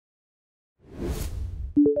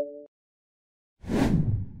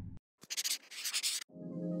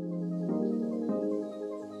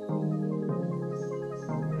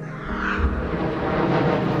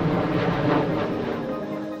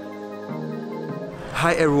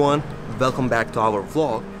Hi everyone, welcome back to our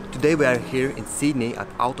vlog. Today we are here in Sydney at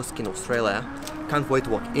AutoSkin Australia. Can't wait to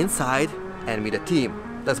walk inside and meet the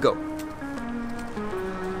team. Let's go!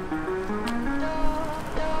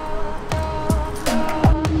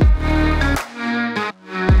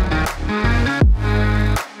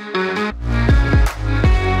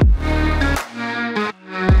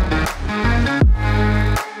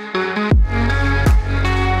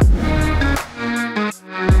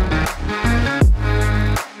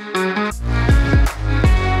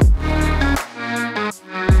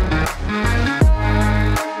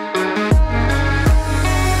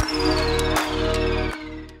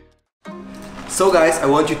 So guys, I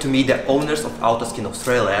want you to meet the owners of AutoSkin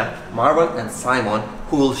Australia, Marwan and Simon,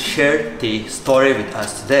 who will share the story with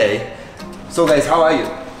us today. So guys, how are you?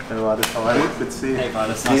 Hello, how are you? Good to see you. Hey,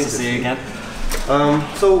 Vardis, nice to see you again.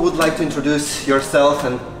 So would like to introduce yourself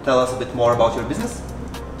and tell us a bit more about your business?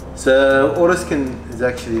 So AutoSkin is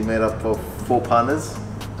actually made up of 4 partners,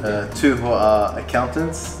 2 who are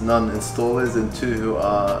accountants, non-installers, and 2 who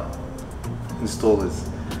are installers.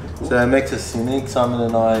 Cool. So it makes us unique. Simon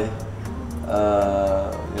and I,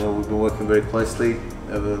 we've been working very closely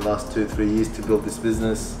over the last 2-3 years to build this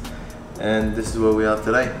business, and this is where we are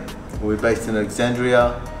today. We're based in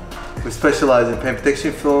Alexandria. We specialize in paint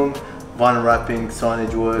protection film, vinyl wrapping,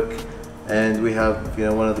 signage work, and we have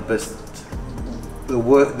one of the best.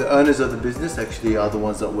 The owners of the business actually are the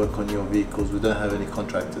ones that work on your vehicles. We don't have any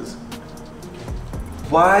contractors.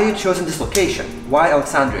 Why you chosen this location? Why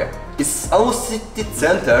Alexandria? It's almost city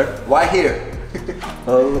center. Why here?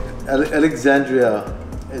 Well, look, Alexandria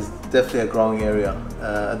is definitely a growing area.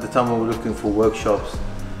 At the time when we were looking for workshops,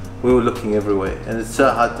 we were looking everywhere, and it's so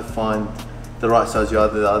hard to find the right size. You're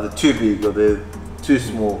either too big or they're too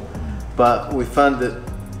small. But we found that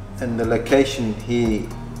in the location here,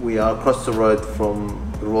 we are across the road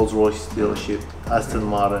from the Rolls-Royce dealership, Aston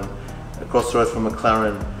Martin, across the road from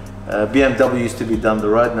McLaren. BMW used to be down the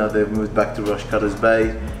road, now they've moved back to Rushcutters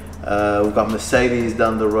Bay. We've got Mercedes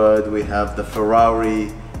down the road, we have the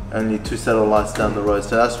Ferrari, only 2 satellites down the road.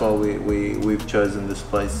 So that's why we've chosen this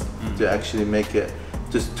place to actually make it,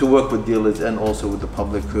 just to work with dealers and also with the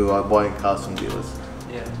public who are buying cars from dealers.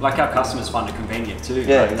 Yeah, like our customers find it convenient too.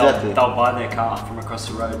 Yeah, like exactly. They'll buy their car from across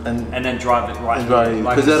the road and then drive it right here.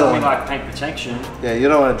 Like something like paint protection. Yeah, you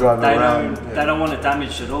don't want to drive it around. They don't want it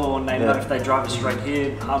damaged at all, and they know if they drive it straight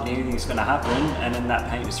here, hardly anything's going to happen, and then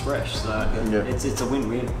that paint is fresh. So it's a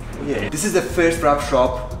win-win. Yeah. This is the first wrap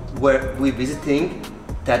shop where we're visiting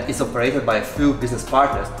that is operated by a few business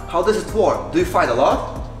partners. How does it work? Do you find a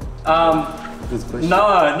lot? Good question.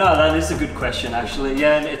 No, that is a good question actually.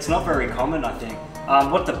 Yeah, it's not very common, I think.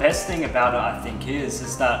 What the best thing about it, I think,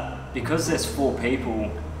 is that because there's 4 people,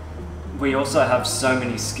 we also have so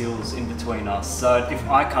many skills in between us. So if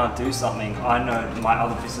I can't do something, I know my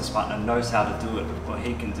other business partner knows how to do it, or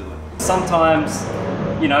he can do it. Sometimes,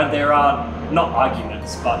 there are not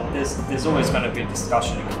arguments, but there's always going to be a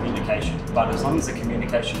discussion and communication. But as long as the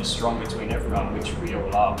communication is strong between everyone, which we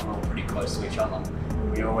all are, we're all pretty close to each other.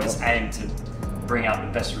 We always aim to bring out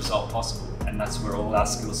the best result possible, and that's where all our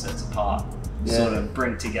skill sets are part. Sort of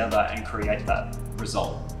bring together and create that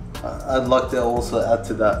result. I'd like to also add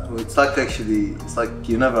to that. It's like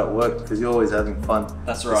you're never at work because you're always having fun.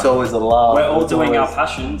 That's right. It's always a laugh. We're all doing our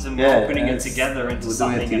passions and we're all putting it together into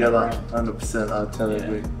something. We're doing it together, 100%. I totally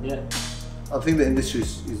agree. Yeah. I think the industry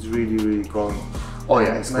is really growing. Oh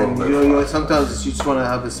yeah, it's growing. Sometimes you just want to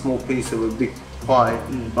have a small piece of a big pie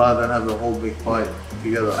rather than have the whole big pie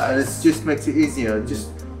together, and it just makes it easier.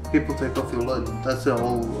 People take off your load. That's the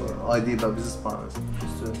whole idea about business partners.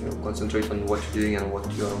 Just to concentrate on what you're doing and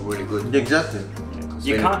what you're really good at. Exactly.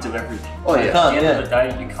 You can't do everything. Oh yeah. At the end of the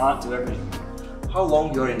day, you can't do everything. How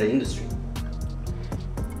long you're in the industry?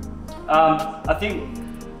 I think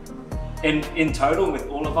in total with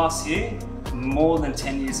all of us here, more than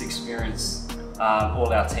 10 years experience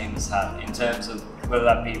all our teams have in terms of whether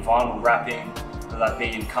that be vinyl wrapping, whether that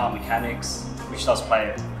be in car mechanics, which does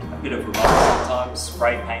play a bit of a role sometimes,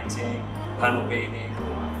 spray painting, panel beating,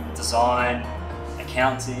 design,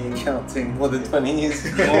 accounting. Accounting, more than 20 years.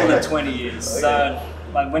 More than 20 years. So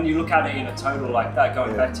like when you look at it in a total like that,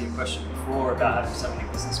 going back to your question before about having so many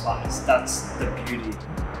business partners, that's the beauty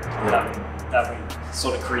that we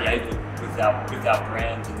sort of created with our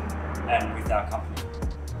brand and with our company.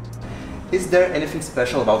 Is there anything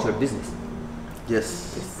special about your business?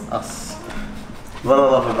 Yes, us. What I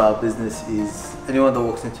love about business is anyone that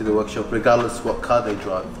walks into the workshop, regardless what car they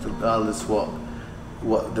drive, regardless what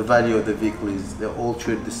the value of the vehicle is, they're all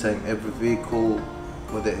treated the same. Every vehicle,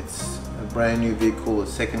 whether it's a brand new vehicle, a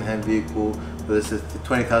second-hand vehicle, whether it's a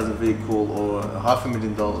 20,000 vehicle or a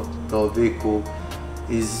 $500,000 vehicle,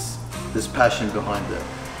 is this passion behind it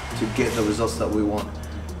to get the results that we want.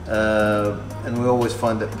 And we always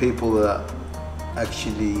find that people that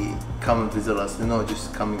actually come and visit us, they're not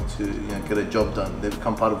just coming to get a job done, they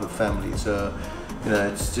become part of the family. So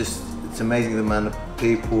it's amazing the amount of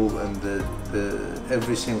people, and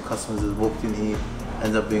every single customer that's walked in here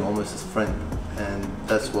ends up being almost a friend, and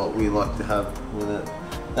that's what we like to have with it.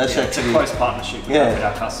 That's it's a close partnership with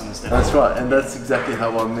our customers. Definitely. That's right, and that's exactly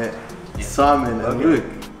how I met Simon and Luke.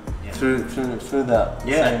 Through that.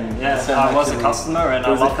 I was a customer and I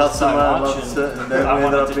loved it so much, and I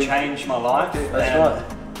wanted to change my life.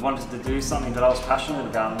 That's wanted to do something that I was passionate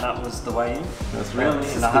about, and that was the way in. That's really,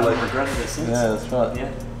 right. And I haven't regretted it since. Yeah, that's right.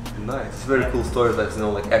 Yeah, nice. It's a very cool story that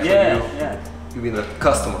like actually you've been a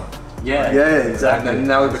customer. Yeah, exactly. And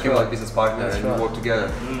now we became like business partners and we work together.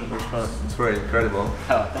 That's right. It's very incredible.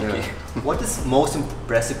 Oh, thank you. What is the most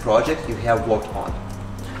impressive project you have worked on?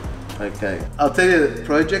 Okay, I'll tell you the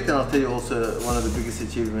project, and I'll tell you also one of the biggest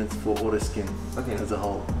achievements for AutoSkin as a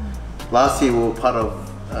whole. Last year we were part of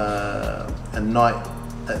a night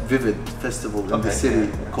at Vivid Festival in the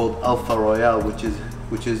city called Alpha Royale,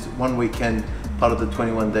 which is one weekend part of the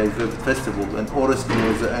 21-day Vivid Festival, and AutoSkin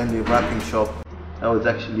was the only wrapping shop that was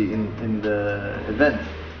actually in the event.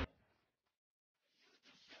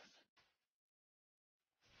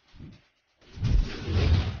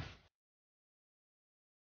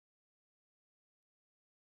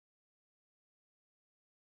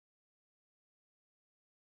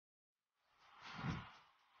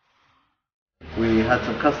 We had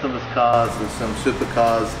some customers' cars and some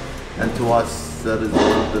supercars, and to us that is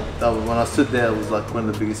when I stood there, it was like one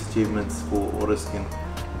of the biggest achievements for AutoSkin.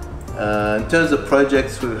 In terms of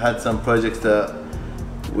projects, we've had some projects that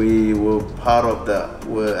we were part of that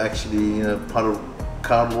were actually part of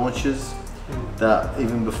car launches that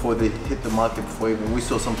even before they hit the market, before even we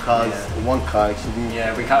saw some cars, one car actually.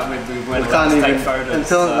 Yeah, we weren't allowed to take photos.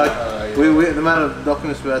 Until the amount of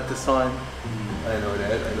documents we had to sign. I know that.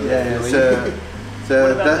 So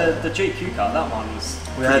what about the GQ car? That one was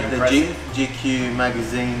we had the impressive. GQ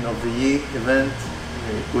Magazine of the Year event.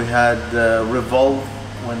 We had Revolve,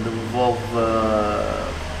 when the Revolve,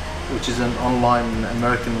 which is an online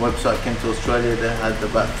American website, came to Australia. They had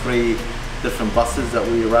about 3 different buses that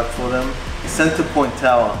we wrapped for them. Centre Point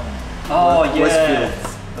Tower. Oh yeah, Westfield.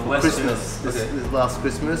 the for Christmas. This last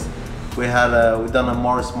Christmas, we had we done a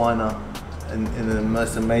Morris Minor in the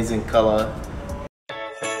most amazing colour.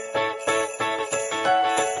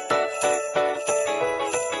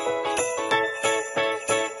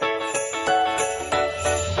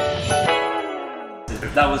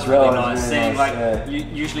 That was really nice. Seeing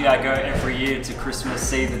usually I go every year to Christmas,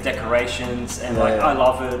 see the decorations, and I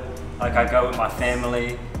love it. Like I go with my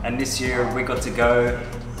family, and this year we got to go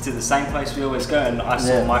to the same place we always go, and I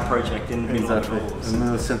saw my project in the middle of it all.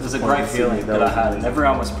 It was a great feeling that I had, and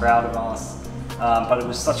everyone was proud of us. But it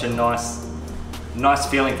was such a nice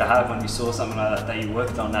feeling to have when you saw something like that you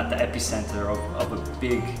worked on at the epicenter of a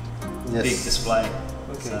big display.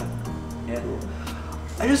 Okay. So, yeah.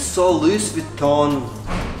 I just saw Louis Vuitton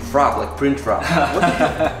wrap, like print wrap.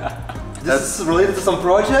 This is related to some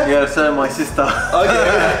project? Yeah, so my sister.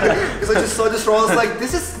 Okay. Because I just saw this roll, I was like,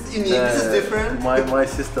 this is unique, this is different. My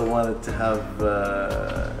sister wanted to have,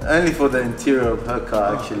 only for the interior of her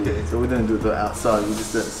car actually, so we didn't do the outside, we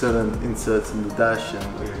just did certain inserts in the dash,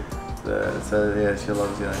 and so yeah, she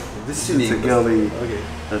loves This is unique. It's a girly,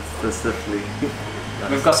 that's definitely.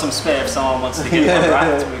 We've got some spare if someone wants to get one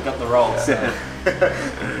wrapped, we've got the rolls.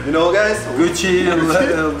 You know guys? Gucci,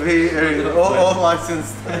 all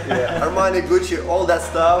licensed. Yeah, Armani, Gucci, all that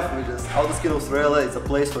stuff. We just, AutoSkin Australia is a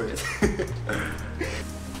place for it.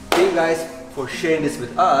 Thank you guys for sharing this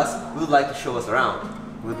with us. We would like to show us around.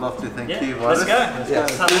 We'd love to, thank you. Let's go.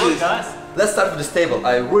 Let's have a look, guys. Let's start with this table.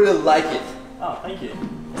 I really like it. Oh, thank you.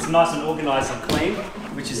 It's nice and organised and clean,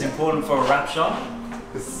 which is important for a wrap shop.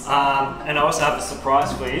 And I also have a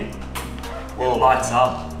surprise for you. It lights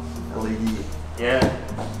up. LED. Yeah,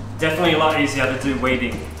 definitely a lot easier to do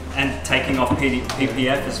weeding and taking off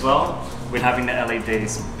PPF as well with having the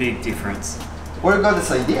LEDs. Big difference. Where you got this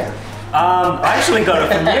idea? I actually got it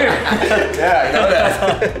from you. Yeah, I know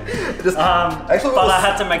that. But I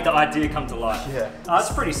had to make the idea come to life. Yeah.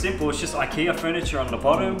 It's pretty simple. It's just IKEA furniture on the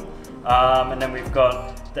bottom, and then we've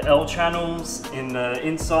got the L channels in the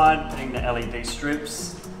inside, putting the LED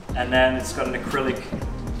strips, and then it's got an acrylic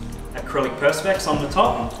perspex on the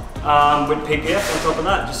top. With PPF on top of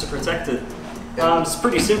that, just to protect it. It's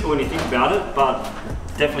pretty simple when you think about it, but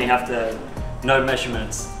definitely have to know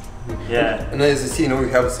measurements Yeah. And as you see, you know, we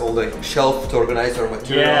have all the shelf to organize our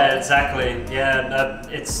material. Yeah, exactly. Yeah,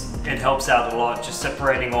 it helps out a lot. Just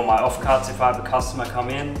separating all my offcuts if I have a customer come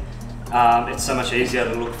in. It's so much easier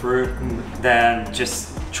to look through than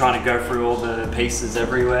just trying to go through all the pieces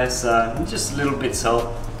everywhere. So just little bits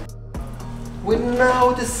help. We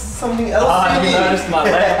noticed something else. You noticed my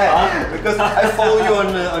leg, huh? Because I follow you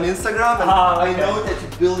on Instagram, and I know that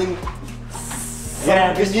you're building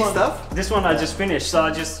some unique stuff. This one I just finished.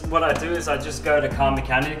 So what I do is I just go to car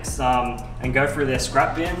mechanics and go through their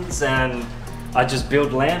scrap bins, and I just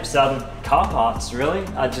build lamps out of car parts. Really,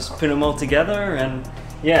 I just put them all together, and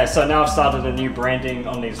yeah. So now I've started a new branding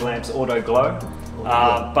on these lamps, Auto Glow.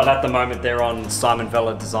 But at the moment they're on Simon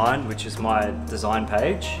Vella Design, which is my design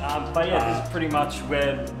page. But yeah, this is pretty much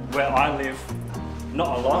where I live.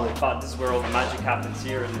 Not a lot, but this is where all the magic happens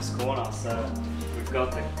here in this corner. So we've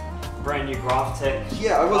got the brand new Graph Tech.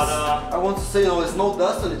 Yeah, I want to say, there's no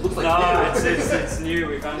dust and it looks like new. it's new.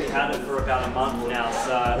 We've only had it for about a month now.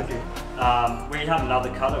 So we had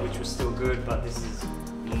another cutter which was still good, but this is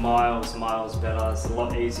miles better. It's a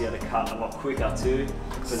lot easier to cut, a lot quicker too,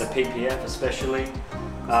 with the PPF especially.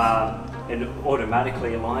 It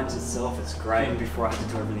automatically aligns itself. It's great. Before I had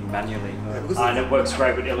to do everything manually, and it works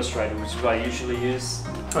great with Illustrator, which is what I usually use.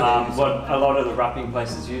 What a lot of the wrapping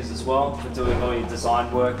places use as well for doing all your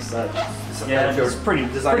design work. So yeah, it's pretty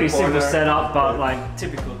simple setup, but like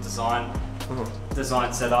typical design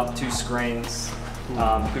setup. 2 screens.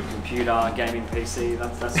 Good computer, gaming PC,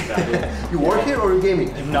 that's about it. You work here or are you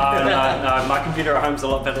gaming? No, my computer at home's a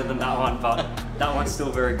lot better than that one, but that one's still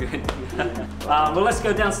very good. Well, let's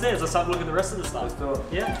go downstairs, let's have a look at the rest of the stuff. Let's do it.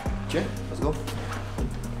 Yeah. Sure, let's go.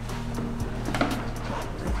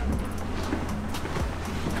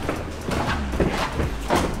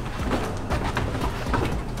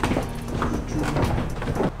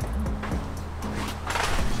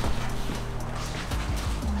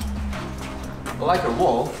 I like a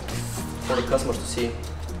wall for the customers to see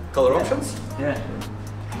color options. Yeah,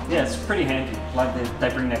 it's pretty handy. Like they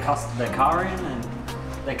bring their car in and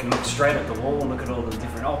they can look straight at the wall, look at all the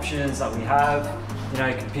different options that we have. You know,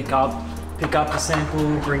 you can pick up the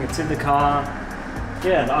sample, bring it to the car.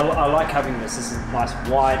 Yeah, I like having this. This is nice,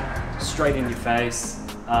 white, straight in your face.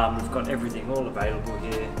 We've got everything all available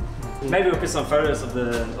here. Maybe we'll put some photos of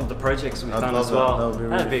the projects we've done as well.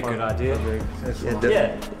 That'd be a good idea.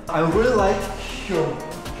 Yeah. I really like your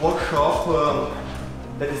workshop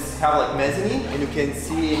that is have like mezzanine, and you can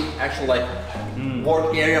see actual like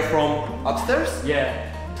work area from upstairs.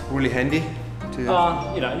 Yeah. Really handy. To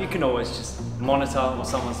you know, you can always just monitor what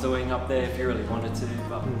someone's doing up there if you really wanted to,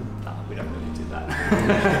 but we don't really do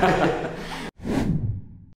that.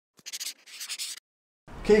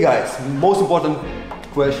 Okay, guys, most important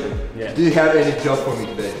question. Yeah. Do you have any job for me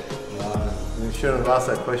today? You shouldn't have asked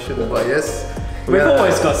that question, but yes. We've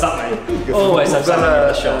always got something. Always have something in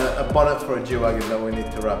the shop. A bonnet for a G-Wagon that we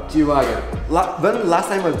need to wrap. G-Wagon. When last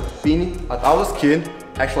time I've been at AutoSkin,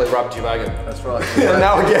 actually I wrapped G-Wagon. That's right. And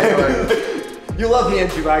now again. You love me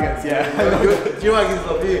and G-Wagons, yeah. G-Wagons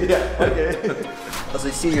love you. Yeah, okay. As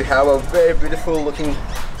you see, you have a very beautiful looking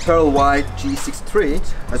pearl white G63.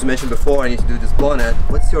 As you mentioned before, I need to do this bonnet.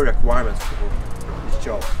 What's your requirements for this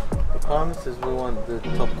job? Requirements is we want the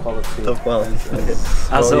top quality. Top quality.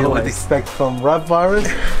 As we would always. expect from Wrap Virus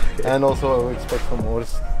and also what we expect from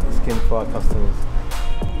AutoSkin for our customers.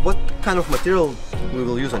 What kind of material we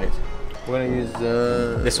will use on it? We're going to use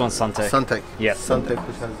This one's Suntec. Suntec. Yeah. Suntec,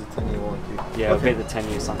 which has a 10-year warranty. Yeah, we'll get the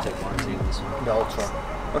 10-year Suntec warranty on this one. The Ultra.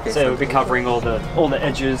 Okay. So we'll be covering all the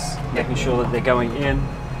edges, making sure that they're going in.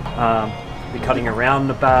 Be cutting around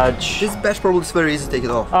the badge. This badge probably is very easy to take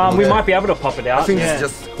it off. We might be able to pop it out. I think it's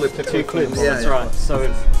just clipped. 2 clips. Yeah, That's right. So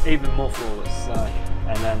it's even more flawless.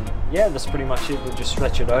 And then yeah, that's pretty much it. We'll just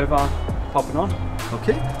stretch it over, pop it on.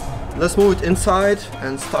 Okay. Let's move it inside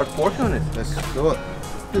and start working on it. Let's do it.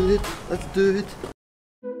 Let's do it.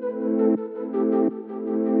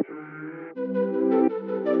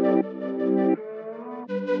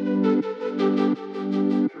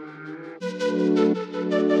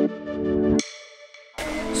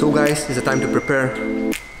 So guys, it's the time to prepare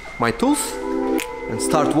my tools and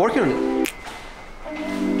start working on it.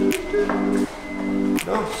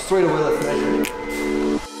 No, straight away let's measure it.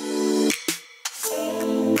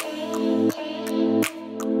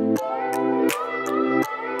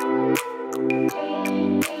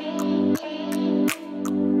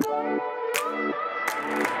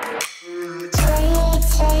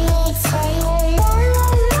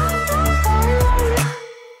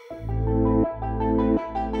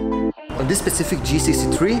 On this specific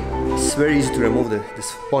G63, it's very easy to remove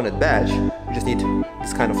this bonnet badge. You just need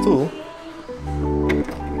this kind of tool.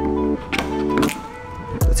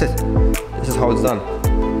 how it's done.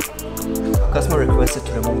 Customer requested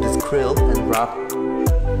to remove this grill and wrap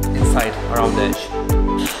inside around the edge.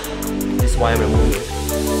 This is why I'm removing it.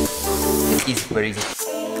 It's easy, very easy.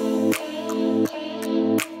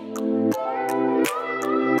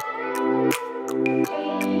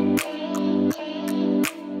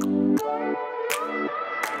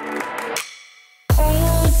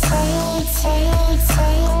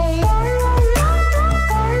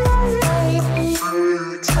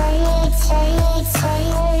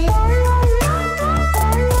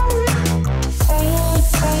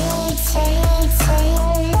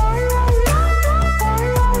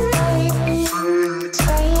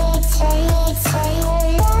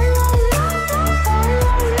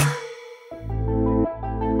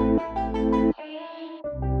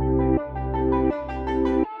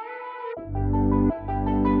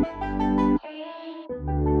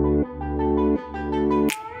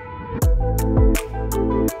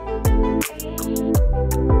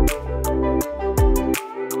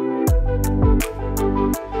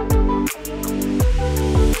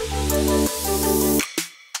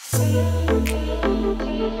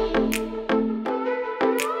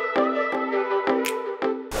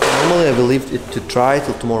 Normally I will leave it to dry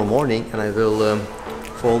till tomorrow morning and I will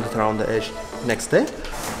fold it around the edge next day.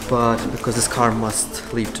 But because this car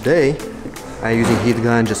must leave today, I'm using heat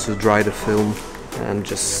gun just to dry the film and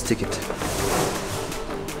just stick it.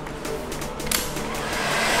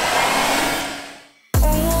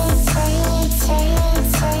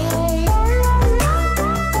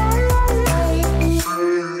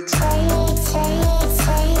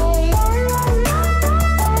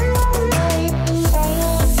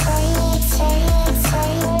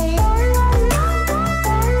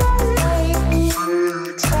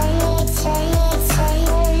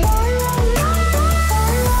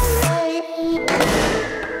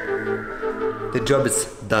 The job is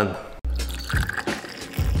done.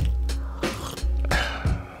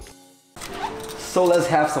 So let's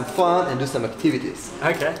have some fun and do some activities.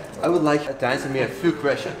 Okay. I would like to answer me a few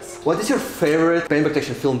questions. What is your favorite paint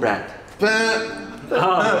protection film brand?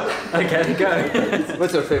 Oh, okay, go.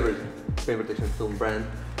 What's your favorite paint protection film brand?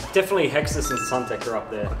 Definitely Hexus and Suntec are up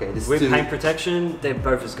there. Okay, this with two. paint protection, they're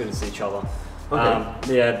both as good as each other.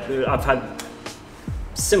 Okay. Yeah, I've had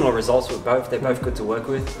similar results with both. They're both good to work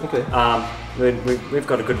with. Okay. We've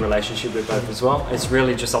got a good relationship with both as well. It's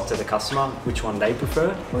really just up to the customer which one they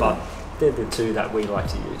prefer, but they're the two that we like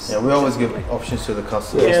to use. Yeah, we always give options to the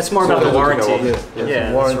customer. Yeah, it's more about the warranty.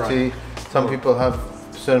 Yeah, warranty. Right. Some people have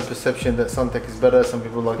certain perception that Suntec is better. Some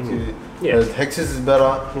people like to Hexus is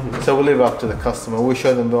better. So we leave it up to the customer. We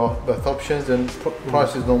show them both options, and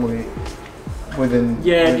price is normally within.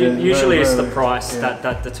 Yeah, usually it's the price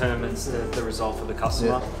that determines the result for the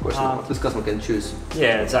customer. Yeah, of course, this customer can choose.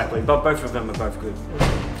 Yeah, exactly. But both of them are both good.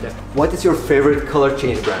 Yeah. What is your favorite color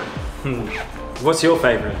change brand? What's your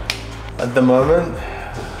favorite? At the moment,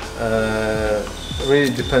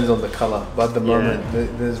 really depends on the color. But at the moment,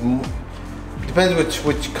 there's depends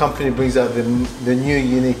which company brings out the new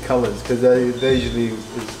unique colors, because they usually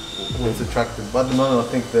is what's attractive. But at the moment, I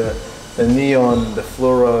think the neon, the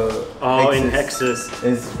fluoro Hexus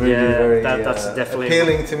is really very that's definitely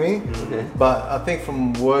appealing to me. But I think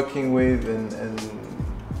from working with and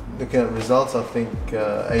looking at results, I think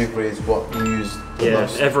Avery is what we use the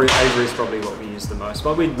most. Avery is probably what we use the most.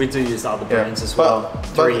 But we do use other brands as well.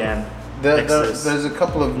 3M. There's a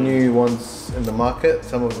couple of new ones in the market.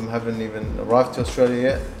 Some of them haven't even arrived to Australia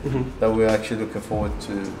yet. That we're actually looking forward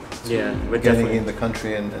to we're getting in the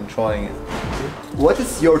country and trying it. What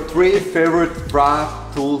is your 3 favorite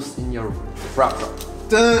wrap tools in your wrap shop?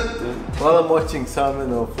 While I'm watching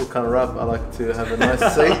Simon or Furkan wrap, I like to have a nice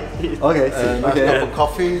seat. Okay, a cup of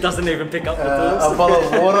coffee. Doesn't even pick up the tools. A bottle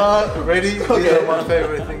of water ready. These are my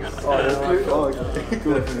favorite things.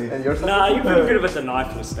 And yours? Nah, you're pretty good with the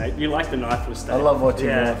knifeless state. You like the knifeless state. I love watching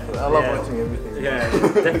knifeless. I love watching everything. Yeah,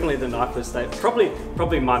 definitely the knifeless state.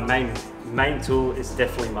 Probably my main tool is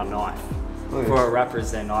definitely my knife. For a wrapper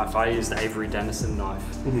is their knife. I use the Avery Dennison knife.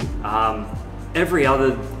 Every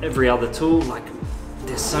other tool, like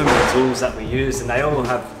there's so many tools that we use and they all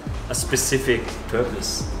have a specific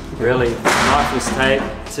purpose. Really, knifeless tape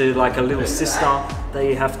to like a little sister that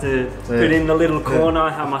you have to put in the little corner,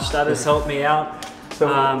 how much that has helped me out. So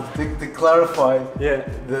to clarify,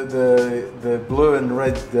 the blue and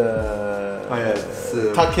red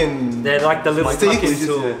tuck-in. They're like the little tuck-in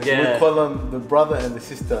tool. We call them the brother and the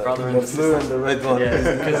sister. The blue and the red one is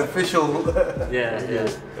the official.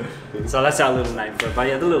 So that's our little name for it. But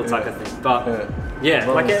yeah, the little tucker thing. But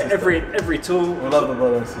like every tool. We love the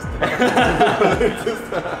brother and sister.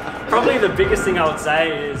 Probably the biggest thing I would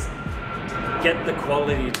say is get the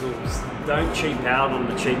quality tools. don't cheap out on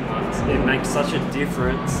the cheap ones. It makes such a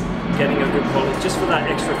difference getting a good quality. Just for that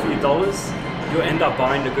extra few dollars, you'll end up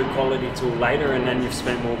buying a good quality tool later, and then you've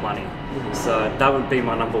spent more money. So that would be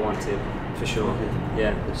my #1 tip for sure.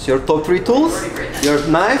 Yeah. So your top 3 tools? Your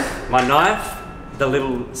knife? My knife, the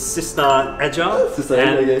little sister edger,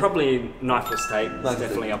 and okay. probably knifeless tape. It's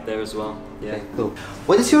definitely up there as well. Yeah. Okay, cool.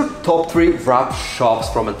 What is your top 3 wrap shops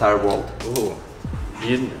from entire world? Ooh.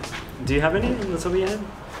 Do you have any on the top of your head?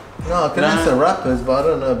 No, I can answer rappers, but I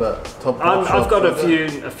don't know about top shops. I've got a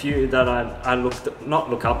few that I not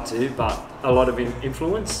look up to, but a lot of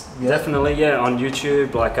influence. Yeah. Definitely, yeah. On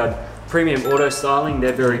YouTube, like Premium Auto Styling,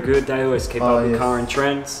 they're very good. They always keep up with current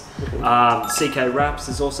trends. CK Wraps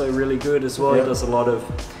is also really good as well. He does a lot of,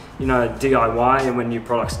 you know, DIY, and when new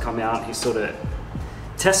products come out, he sort of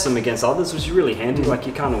tests them against others, which is really handy. Like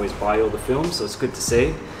you can't always buy all the films, so it's good to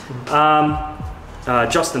see.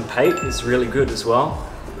 Justin Pate is really good as well.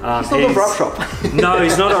 He's not a wrap shop. No,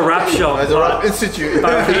 he's not a wrap shop. He's a wrap institute.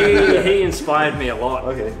 But he inspired me a lot.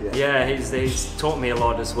 Okay. Yeah, he's taught me a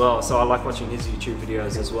lot as well. So I like watching his YouTube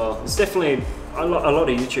videos as well. It's definitely a lot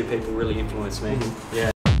of YouTube people really influence me.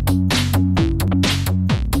 Yeah.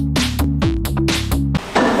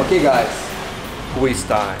 Okay, guys, quiz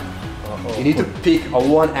time. You need to pick a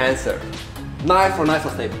one answer. Knife or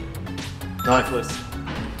knifeless tape? Knifeless.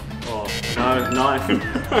 Oh no, knife.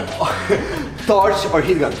 Torch or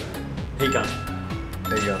heat gun? Heat gun.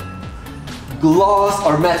 There you go. Gloss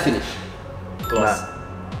or matte finish? Gloss.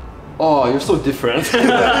 Oh, you're so different.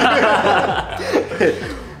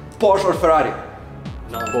 Porsche or Ferrari?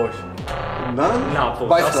 No. Porsche. None? No, Porsche.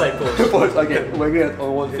 Bicycle. I'll say Porsche. Porsche. Okay, we're good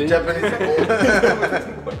on one thing. Japanese.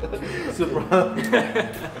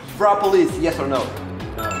 Wrap police, yes or no?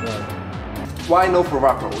 No. Why no for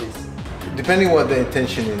wrap police? Depending what the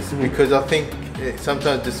intention is, because I think it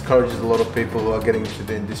sometimes discourages a lot of people who are getting into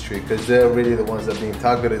the industry, because they're really the ones that are being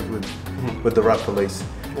targeted with the rap police.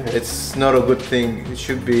 It's not a good thing. It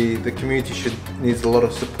should be, the community needs a lot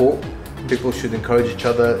of support. People should encourage each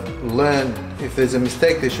other, learn if there's a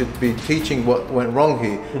mistake, they should be teaching what went wrong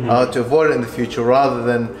here, to avoid it in the future, rather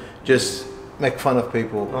than just make fun of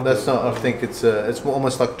people. That's not, I think it's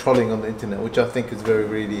almost like trolling on the internet, which I think is very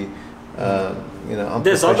really you know,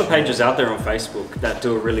 there's other pages out there on Facebook that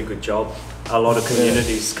do a really good job. A lot of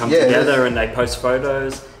communities come together and they post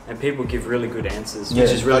photos, and people give really good answers, which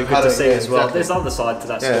is really good to see as well. There's other side to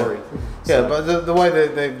that story. Yeah, but the way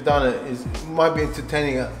that they've done it is, it might be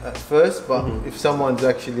entertaining at first, but if someone's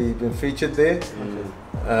actually been featured there,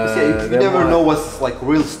 you never know what's like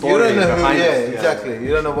real story. You don't know who, behind it. exactly. You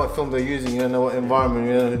don't know what film they're using. You don't know what environment.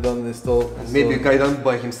 You don't know who done this store. Maybe a guy done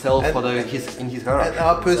by himself in his garage. And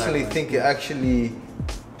I personally think it actually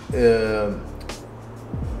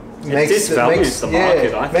makes the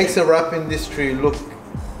market. I think makes the rap industry look.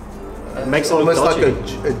 Makes it almost look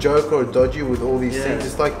like a joke or a dodgy with all these things.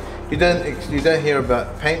 It's like you don't hear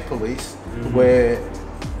about paint police where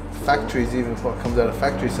factories, even what comes out of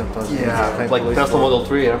factories sometimes. Like Tesla Model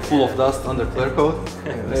 3 are full of dust under clear coat.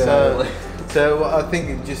 So I think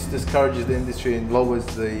it just discourages the industry and lowers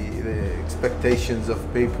the expectations of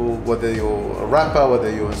people, whether you're a rapper,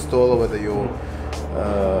 whether you're an installer, whether you're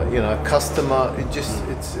you know, a customer.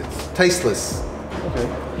 It's tasteless. Okay.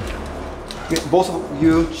 Both of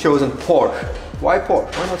you chosen Porsche. Why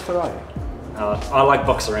Porsche? Why not Ferrari? I like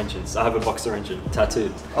boxer engines. I have a boxer engine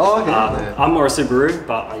tattooed. Oh, okay. I'm more a Subaru,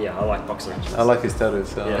 but yeah, I like boxer engines. I like his tattoos.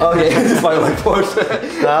 So. Yeah. Okay, that's why I like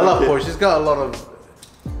Porsche. No, I love Porsche. It's got a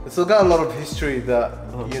lot of history that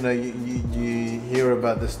you know you hear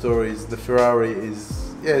about the stories. The Ferrari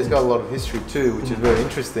it's got a lot of history too, which is very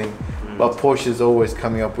interesting. But Porsche is always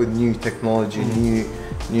coming up with new technology,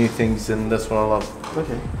 new things, and that's what I love.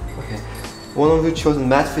 Okay. One of you chosen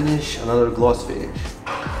matte finish, another gloss finish.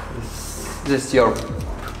 This is your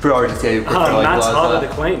priority. Yeah, you prefer like matte's gloss, harder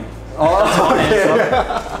to clean. Oh,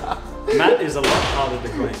 okay. Matte is a lot harder to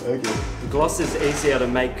clean. Okay. Gloss is easier to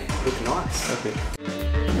make look nice. Okay.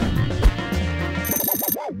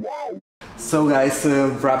 So guys,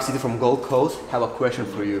 Rap City from Gold Coast have a question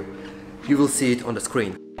for you. You will see it on the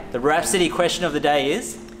screen. The Rap City question of the day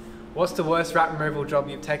is: what's the worst wrap removal job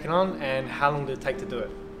you've taken on, and how long did it take to do it?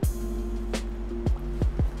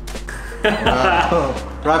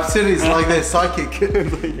 Rap City is like they're psychic.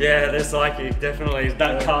 Yeah, they're psychic, definitely.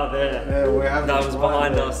 That car there, that was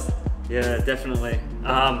behind us. Yeah, definitely.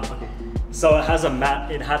 So it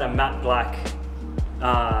had a matte black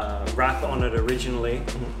wrap on it originally,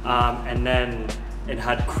 and then it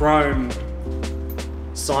had chrome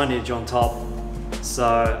signage on top,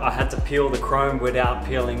 So I had to peel the chrome without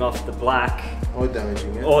peeling off the black. Or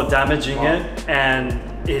damaging it. Or damaging it, and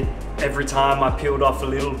every time I peeled off a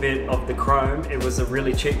little bit of the chrome, it was a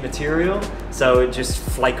really cheap material, so it just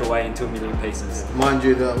flake away into a million pieces. Mind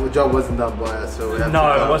you, the job wasn't done by us, so we have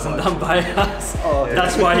No, to it wasn't done by us. Oh,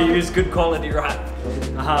 That's why I use good quality wrap.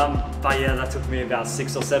 But yeah, that took me about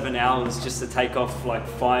 6 or 7 hours just to take off like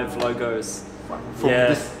 5 logos.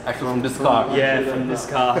 From this car. Yeah, from this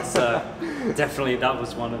car. So definitely that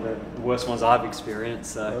was one of the worst ones I've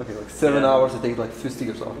experienced. So Okay, like 7 hours to take like 2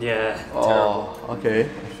 stickers off. yeah, Oh, okay,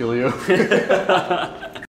 I feel you.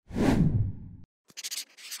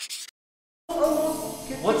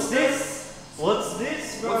 What's this? What's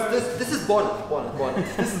this, bro? This is bonnet.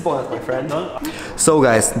 This is bonnet, my friend. So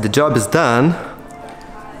guys, the job is done.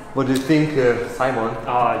 What do you think, Simon?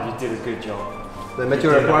 Oh, you did a good job. They met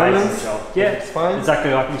your requirements? Yeah, it's fine.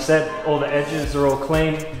 Exactly like we said. All the edges are all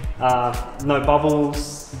clean. No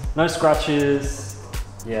bubbles, no scratches.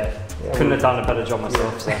 Yeah, couldn't have done a better job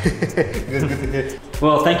myself. So. Good to hear.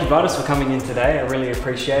 Well, thank you, Vitus, for coming in today. I really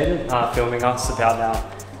appreciate it. Filming us about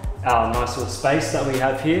our nice little space that we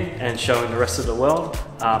have here and showing the rest of the world.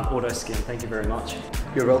 AutoSkin, thank you very much.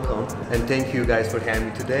 You're welcome, and thank you guys for having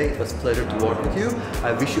me today. It was a pleasure to work with you.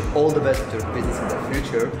 I wish you all the best with your business in the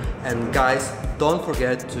future. And guys, don't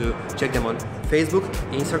forget to check them on Facebook,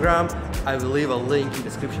 Instagram. I will leave a link in the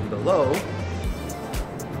description below.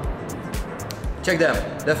 Check them,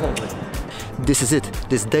 definitely. This is it.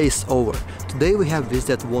 This day is over. Today we have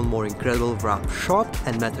visited one more incredible wrap shop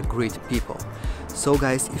and met a great people. So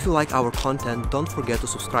guys, if you like our content, don't forget to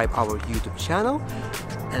subscribe our YouTube channel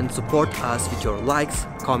and support us with your likes,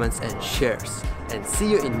 comments and shares. And see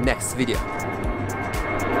you in next video.